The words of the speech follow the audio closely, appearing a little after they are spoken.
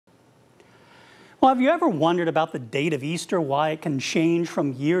Well, have you ever wondered about the date of Easter, why it can change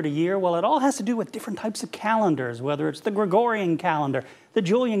from year to year? Well, it all has to do with different types of calendars, whether it's the Gregorian calendar, the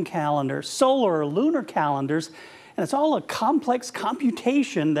Julian calendar, solar or lunar calendars. And it's all a complex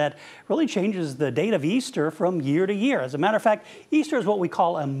computation that really changes the date of Easter from year to year. As a matter of fact, Easter is what we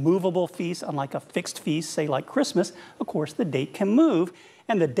call a movable feast, unlike a fixed feast, say like Christmas. Of course, the date can move.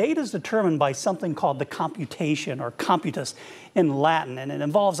 And the date is determined by something called the computation, or computus in Latin, and it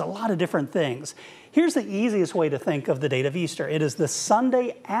involves a lot of different things. Here's the easiest way to think of the date of Easter. It is the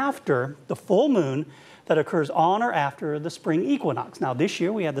Sunday after the full moon that occurs on or after the spring equinox. Now this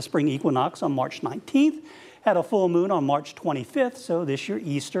year we had the spring equinox on March 19th, had a full moon on March 25th, so this year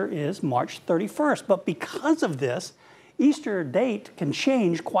Easter is March 31st. But because of this, Easter date can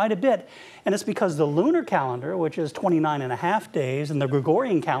change quite a bit, and it's because the lunar calendar, which is 29.5 days, and the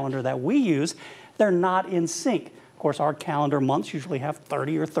Gregorian calendar that we use, they're not in sync. Of course, our calendar months usually have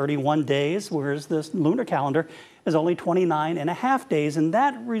 30 or 31 days, whereas this lunar calendar is only 29.5 days, and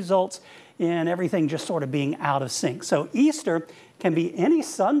that results in everything just sort of being out of sync. So Easter can be any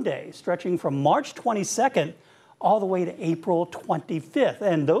Sunday stretching from March 22nd all the way to April 25th.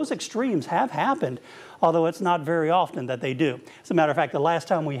 And those extremes have happened, although it's not very often that they do. As a matter of fact, the last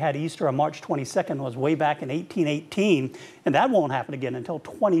time we had Easter on March 22nd was way back in 1818, and that won't happen again until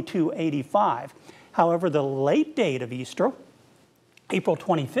 2285. However, the late date of Easter, April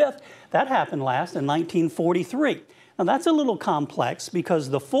 25th, that happened last in 1943. Now that's a little complex because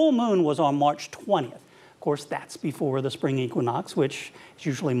the full moon was on March 20th. Of course, that's before the spring equinox, which is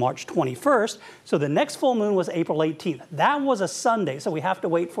usually March 21st. So the next full moon was April 18th. That was a Sunday, so we have to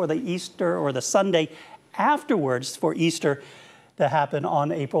wait for the Easter or the Sunday afterwards for Easter to happen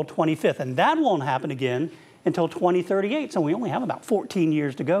on April 25th. And that won't happen again until 2038. So we only have about 14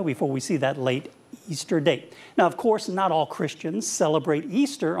 years to go before we see that late Easter date. Now, of course, not all Christians celebrate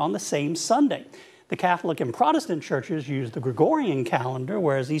Easter on the same Sunday. The Catholic and Protestant churches use the Gregorian calendar,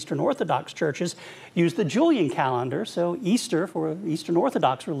 whereas Eastern Orthodox churches use the Julian calendar. So Easter for Eastern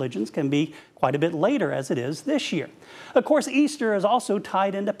Orthodox religions can be quite a bit later, as it is this year. Of course, Easter is also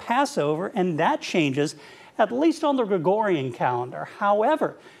tied into Passover, and that changes at least on the Gregorian calendar.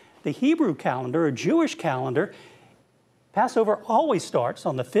 However, the Hebrew calendar, or Jewish calendar, Passover always starts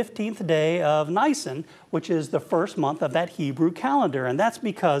on the 15th day of Nisan, which is the first month of that Hebrew calendar. And that's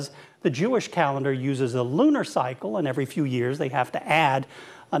because the Jewish calendar uses a lunar cycle, and every few years they have to add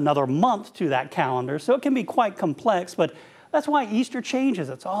another month to that calendar. So it can be quite complex, but that's why Easter changes.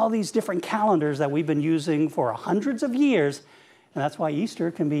 It's all these different calendars that we've been using for hundreds of years. And that's why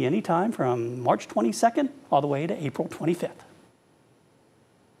Easter can be any time from March 22nd all the way to April 25th.